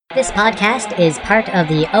This podcast is part of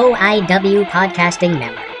the OIW Podcasting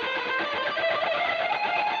Network.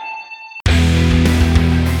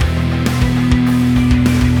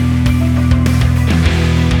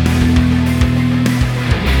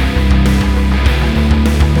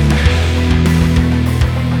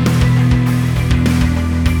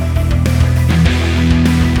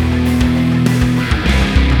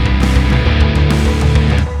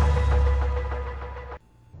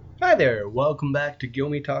 Hi there, welcome back to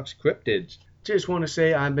Gilmy Talks Cryptids. Just want to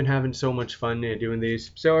say I've been having so much fun doing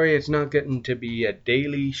these. Sorry it's not getting to be a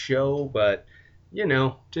daily show, but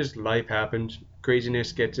just life happens.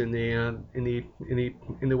 Craziness gets in the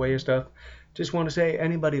way of stuff. Just want to say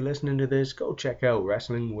anybody listening to this, go check out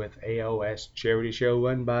Wrestling with AOS charity show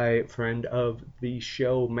run by a friend of the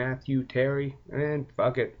show, Matthew Terry, and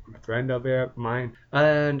fuck it, a friend of mine.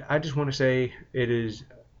 And I just want to say it is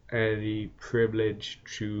a privilege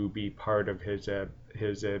to be part of his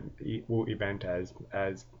event as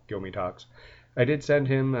Gilmy Talks. I did send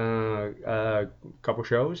him a couple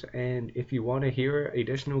shows, and if you want to hear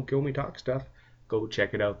additional Gilmy Talk stuff, go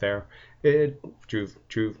check it out there. Truth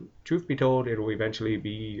be told, it will eventually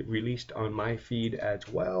be released on my feed as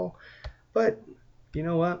well. But you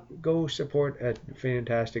know what? Go support a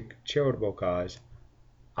fantastic charitable cause.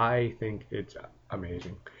 I think it's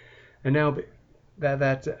amazing. And now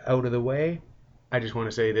that's out of the way, I just want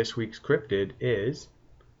to say this week's cryptid is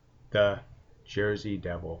the Jersey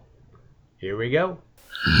Devil. Here we go.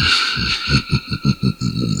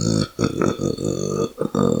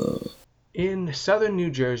 In southern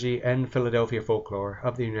New Jersey and Philadelphia folklore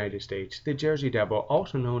of the United States, the Jersey Devil,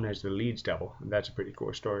 also known as the Leeds Devil, and that's a pretty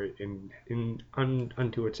cool story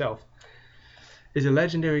unto itself, is a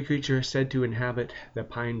legendary creature said to inhabit the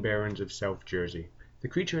Pine Barrens of South Jersey. The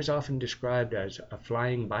creature is often described as a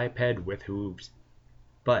flying biped with hooves,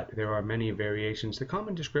 but there are many variations. The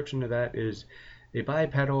common description of that is a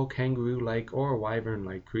bipedal, kangaroo-like or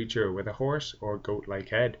wyvern-like creature with a horse or goat-like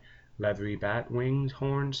head, leathery bat wings,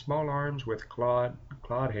 horns, small arms with clawed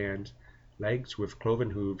hands, legs with cloven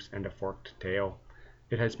hooves, and a forked tail.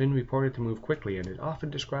 It has been reported to move quickly and is often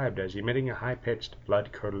described as emitting a high-pitched,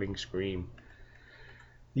 blood-curdling scream.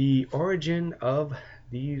 The origin of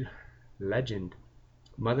the legend: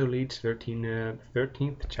 Mother Leeds'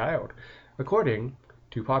 13th child. According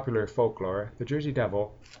to popular folklore, the Jersey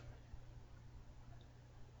Devil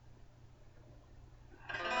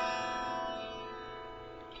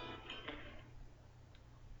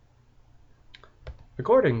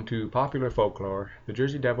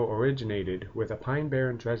originated with a Pine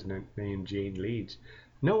Barrens resident named Jane Leeds,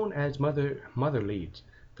 known as Mother Leeds.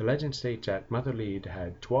 The legend states that Mother Leeds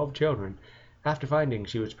had 12 children. After finding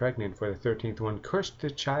she was pregnant for the 13th one, cursed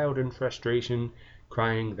the child in frustration,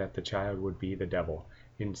 crying that the child would be the devil.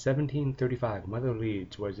 In 1735, Mother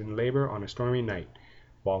Leeds was in labor on a stormy night.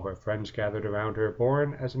 While her friends gathered around her,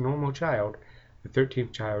 born as a normal child, the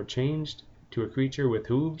 13th child changed to a creature with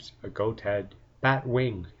hooves, a goat head, bat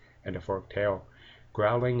wings, and a forked tail.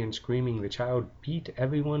 Growling and screaming, the child beat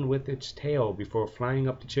everyone with its tail before flying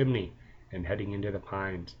up the chimney and heading into the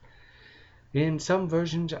pines. In some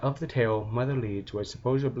versions of the tale, Mother Leeds was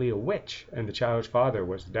supposedly a witch, and the child's father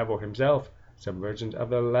was the devil himself. Some versions of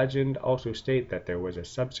the legend also state that there was a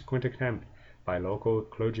subsequent attempt by local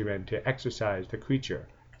clergymen to exorcise the creature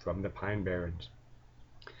from the Pine Barrens.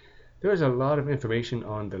 There is a lot of information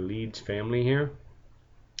on the Leeds family here,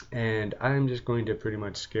 and I'm just going to pretty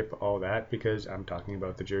much skip all that because I'm talking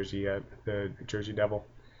about the Jersey Devil.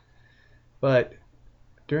 But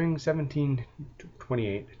during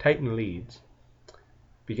 1728, Titan Leeds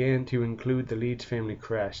began to include the Leeds family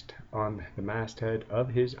crest on the masthead of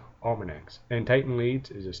his almanacs. And Titan Leeds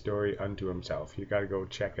is a story unto himself. You gotta go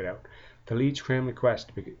check it out. The Leeds family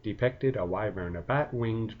crest depicted a wyvern, a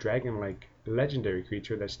bat-winged, dragon-like legendary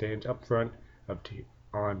creature that stands up front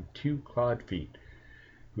on two clawed feet.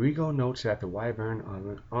 Rigaud notes that the wyvern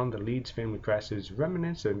on the Leeds family crest is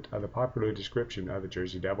reminiscent of the popular description of the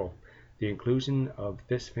Jersey Devil. The inclusion of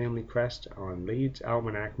this family crest on Leeds'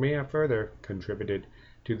 almanac may have further contributed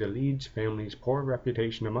to the Leeds family's poor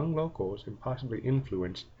reputation among locals and possibly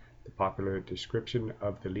influenced the popular description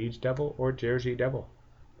of the Leeds Devil or Jersey Devil.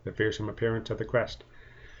 The fearsome appearance of the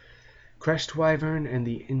crest wyvern, and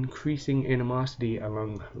the increasing animosity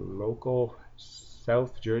among local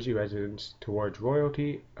South Jersey residents towards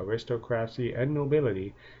royalty, aristocracy, and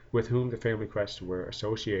nobility with whom the family crests were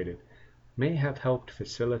associated, may have helped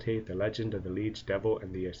facilitate the legend of the Leeds Devil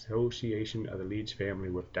and the association of the Leeds family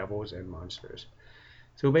with devils and monsters.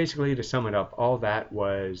 So basically, to sum it up, all that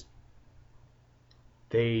was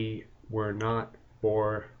they were not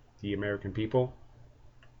for the American people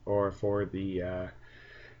or for the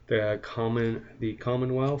the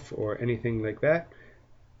Commonwealth or anything like that.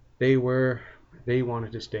 They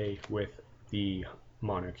wanted to stay with the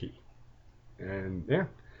monarchy. And yeah,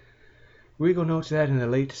 Regal notes that in the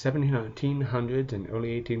late 1700s and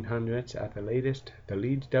early 1800s, at the latest, the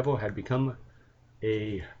Leeds Devil had become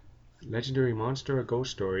a legendary monster or ghost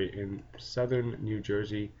story in southern New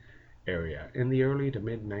Jersey area. In the early to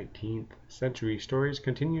mid 19th century, stories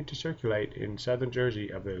continued to circulate in southern Jersey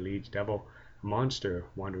of the Leeds Devil, a monster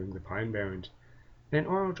wandering the Pine Barrens. An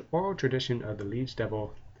oral tradition of the Leeds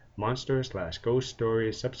Devil monster/ghost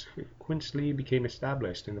story subsequently became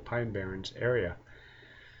established in the Pine Barrens area.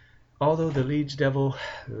 Although the Leeds Devil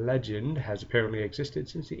legend has apparently existed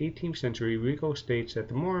since the 18th century, Regal states that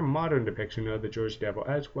the more modern depiction of the Jersey Devil,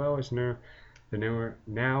 as well as the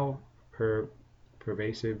now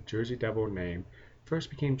pervasive Jersey Devil name, first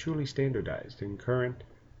became truly standardized in current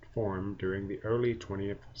form during the early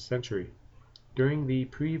 20th century. During the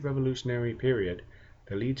pre-revolutionary period,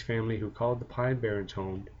 the Leeds family, who called the Pine Barrens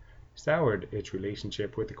home, soured its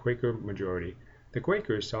relationship with the Quaker majority. The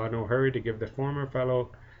Quakers saw no hurry to give the former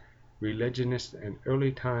fellow religionist an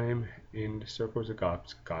early time in circles of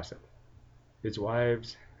gossip. His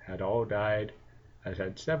wives had all died, as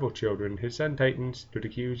had several children. His son Titan stood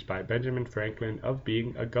accused by Benjamin Franklin of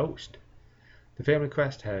being a ghost. The family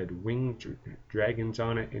crest had winged dragons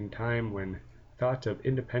on it in time when thoughts of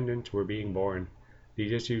independence were being born.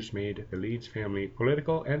 These issues made the Leeds family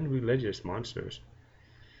political and religious monsters.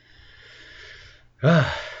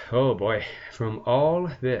 Oh boy. From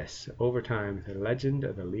all this, over time, the legend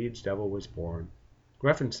of the Leeds Devil was born.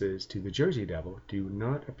 References to the Jersey Devil do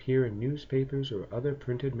not appear in newspapers or other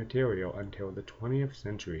printed material until the 20th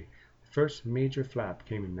century. The first major flap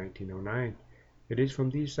came in 1909. It is from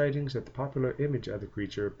these sightings that the popular image of the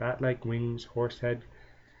creature, bat-like wings, horse head,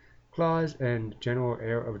 claws, and general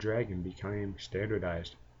air of dragon became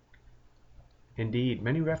standardized. Indeed,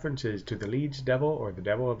 many references to the Leeds Devil or the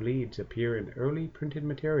Devil of Leeds appear in early printed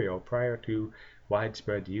material prior to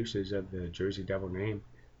widespread uses of the Jersey Devil name.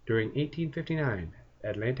 During 1859,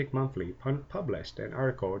 Atlantic Monthly published an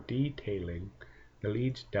article detailing the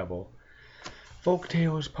Leeds Devil, folk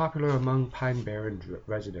tales popular among Pine Barrens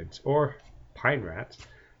residents, or Pine Rats.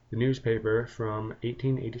 The newspaper from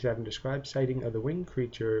 1887 described sighting of the winged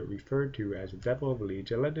creature referred to as the Devil of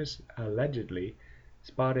Leeds, allegedly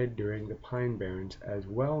spotted during the Pine Barrens, as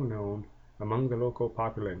well known among the local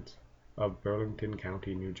populace of Burlington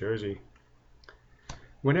County, New Jersey.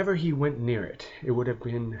 Whenever he went near it,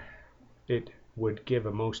 it would give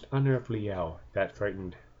a most unearthly yell that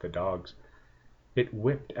frightened the dogs. It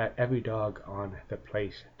whipped at every dog on the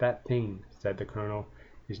place. That thing, said the colonel,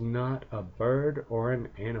 is not a bird or an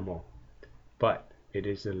animal, but it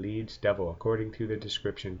is the Leeds Devil, according to the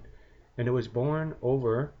description, and it was born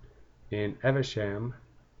over in Evesham,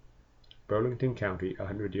 Burlington County,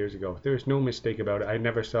 100 years ago. There is no mistake about it. I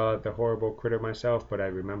never saw the horrible critter myself, but I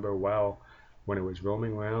remember well when it was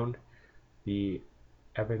roaming around the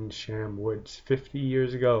Evesham woods 50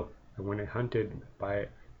 years ago, and when it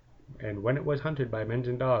was hunted by men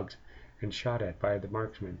and dogs and shot at by the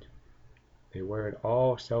marksmen. They were in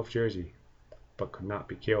all South Jersey, but could not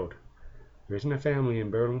be killed. There isn't a family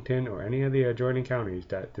in Burlington or any of the adjoining counties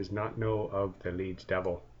that does not know of the Leeds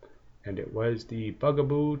Devil, and it was the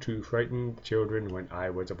bugaboo to frighten the children when I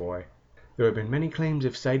was a boy. There have been many claims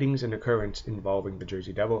of sightings and occurrence involving the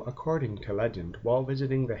Jersey Devil. According to legend, while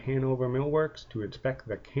visiting the Hanover Mill Works to inspect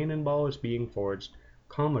the cannonballs being forged,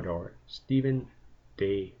 Commodore Stephen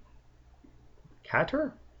de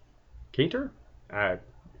Cater? I'm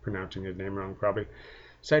pronouncing his name wrong probably.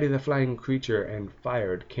 Sighted the flying creature and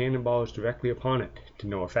fired cannonballs directly upon it, to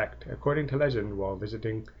no effect. According to legend, while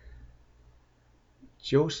visiting,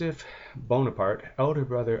 Joseph Bonaparte, elder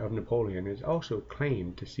brother of Napoleon, is also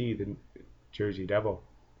claimed to see the Jersey Devil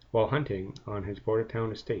while hunting on his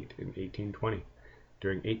Bordertown estate in 1820.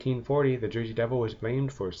 During 1840, the Jersey Devil was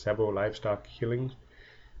blamed for several livestock killings.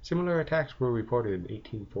 Similar attacks were reported in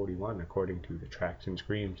 1841, according to the tracks and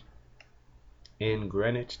screams. In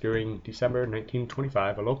Greenwich during December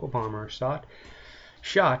 1925, a local farmer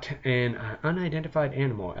shot an unidentified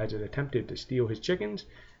animal as it attempted to steal his chickens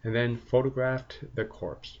and then photographed the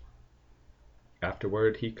corpse.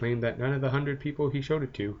 Afterward, he claimed that none of the 100 people he showed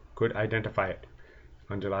it to could identify it.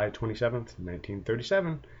 On July 27,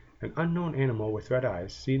 1937, an unknown animal with red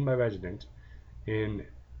eyes, seen by residents in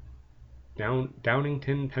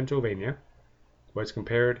Downingtown, Pennsylvania, was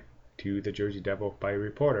compared to the Jersey Devil by a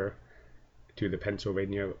reporter to the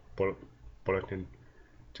Pennsylvania Bulletin,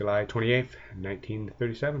 July 28,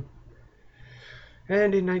 1937.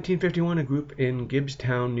 And in 1951, a group in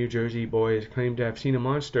Gibbstown, New Jersey boys claimed to have seen a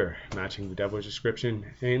monster matching the devil's description,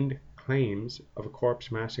 and claims of a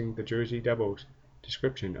corpse matching the Jersey Devil's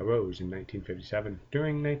description arose in 1957.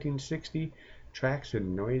 During 1960, tracks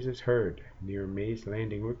and noises heard near Mays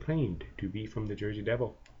Landing were claimed to be from the Jersey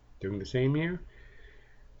Devil. During the same year,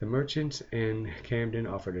 the merchants in Camden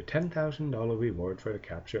offered a $10,000 reward for the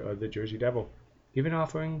capture of the Jersey Devil, even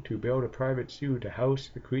offering to build a private zoo to house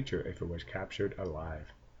the creature if it was captured alive.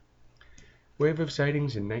 Wave of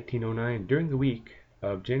sightings in 1909. During the week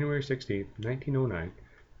of January 16, 1909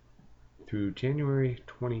 through January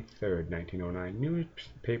 23, 1909,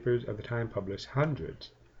 newspapers of the time published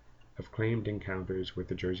hundreds of claimed encounters with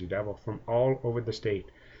the Jersey Devil from all over the state.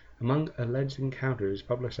 Among alleged encounters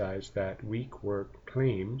publicized that week were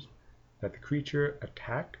claims that the creature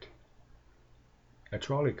attacked a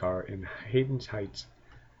trolley car in Hayden's Heights,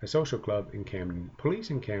 a social club in Camden. Police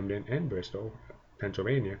in Camden and Bristol,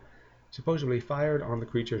 Pennsylvania, supposedly fired on the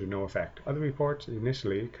creature to no effect. Other reports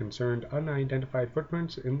initially concerned unidentified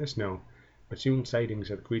footprints in the snow, but soon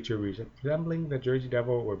sightings of the creature resembling the Jersey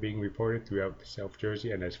Devil were being reported throughout South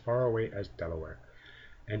Jersey and as far away as Delaware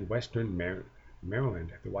and western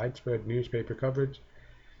Maryland. The widespread newspaper coverage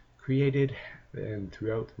created and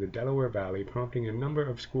throughout the Delaware Valley, prompting a number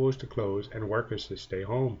of schools to close and workers to stay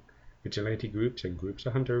home. Vigilante groups and groups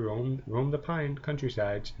of hunters roamed the pine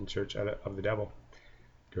countrysides in search of the devil.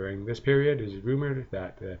 During this period, it is rumored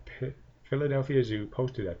that the Philadelphia Zoo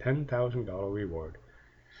posted a $10,000 reward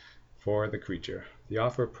for the creature. The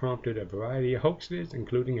offer prompted a variety of hoaxes,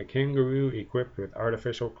 including a kangaroo equipped with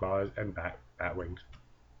artificial claws and bat wings.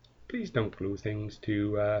 Please don't glue things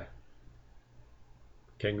to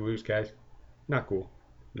kangaroos, guys. Not cool.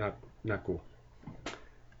 Not cool.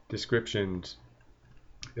 Descriptions.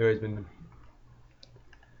 There has been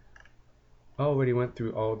already went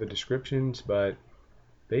through all the descriptions, but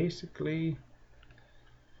basically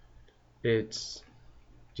it's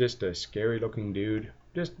just a scary looking dude.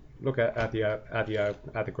 Just look at the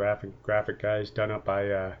graphic guys done up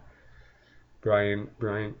by Brian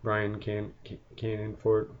Cannon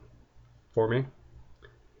for me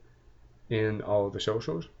in all of the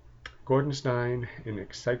socials. Gordon Stein, in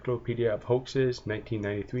Encyclopedia of Hoaxes,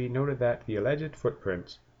 1993, noted that the alleged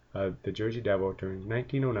footprints of the Jersey Devil during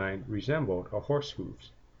 1909 resembled a horse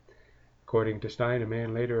hooves. According to Stein, a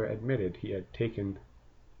man later admitted he had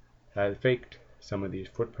faked some of these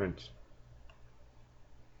footprints.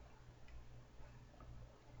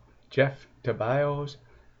 Jeff Tobias,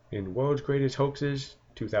 in World's Greatest Hoaxes,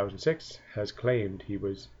 2006, has claimed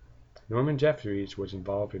Norman Jeffries was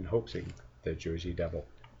involved in hoaxing the Jersey Devil.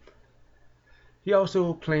 He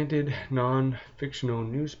also planted non-fictional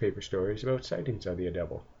newspaper stories about sightings of the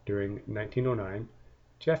devil. During 1909,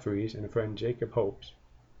 Jeffries and a friend Jacob Hopes,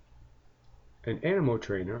 an animal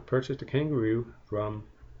trainer, purchased a kangaroo from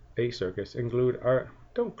a circus and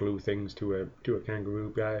don't glue things to a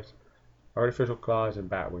kangaroo, guys. Artificial claws and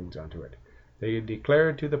bat wings onto it. They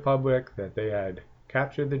declared to the public that they had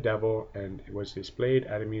captured the devil and it was displayed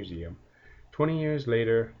at a museum. 20 years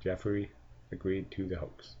later, Jeffrey agreed to the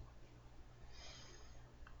hoax.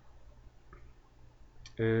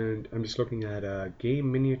 And I'm just looking at a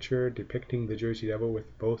game miniature depicting the Jersey Devil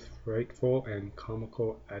with both frightful and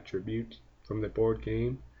comical attributes from the board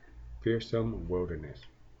game Fearsome Wilderness.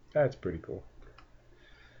 That's pretty cool.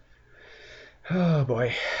 Oh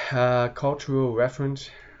boy. Cultural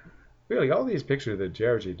reference. Really, all these pictures of the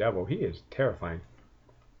Jersey Devil, he is terrifying.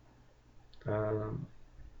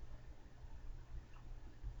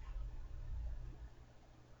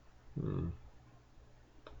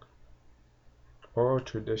 Oral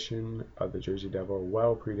tradition of the Jersey Devil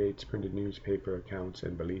well predates printed newspaper accounts,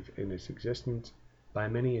 and belief in its existence by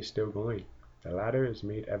many is still going. The latter is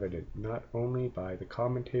made evident not only by the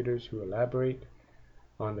commentators who elaborate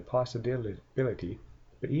on the possibility,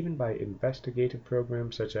 but even by investigative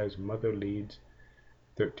programs such as Mother Leeds'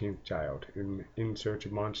 13th Child, in Search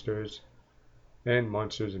of Monsters, and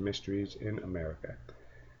Monsters and Mysteries in America.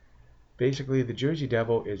 Basically, the Jersey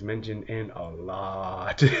Devil is mentioned in a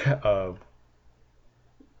lot of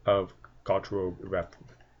cultural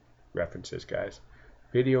references, guys.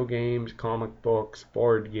 Video games, comic books,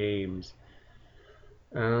 board games,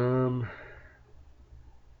 and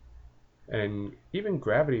even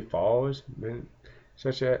Gravity Falls, and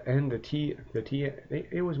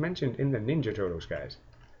it was mentioned in the Ninja Turtles, guys.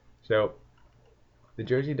 So the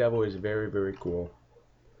Jersey Devil is very, very cool.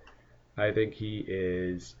 I think he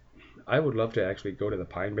is. I would love to actually go to the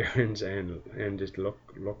Pine Barrens and just look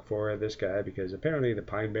for this guy, because apparently the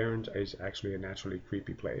Pine Barrens is actually a naturally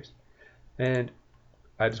creepy place. And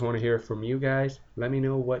I just want to hear from you guys. Let me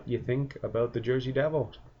know what you think about the Jersey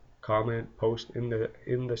Devils. Comment, post in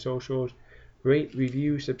the socials, rate,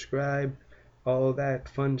 review, subscribe, all that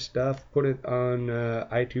fun stuff. Put it on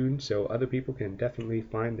iTunes so other people can definitely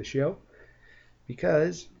find the show,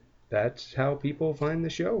 because that's how people find the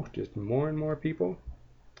show. Just more and more people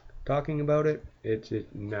talking about it. It's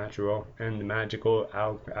natural, and the magical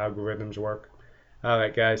algorithms work. All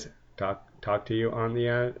right, guys. Talk to you on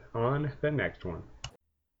the next one.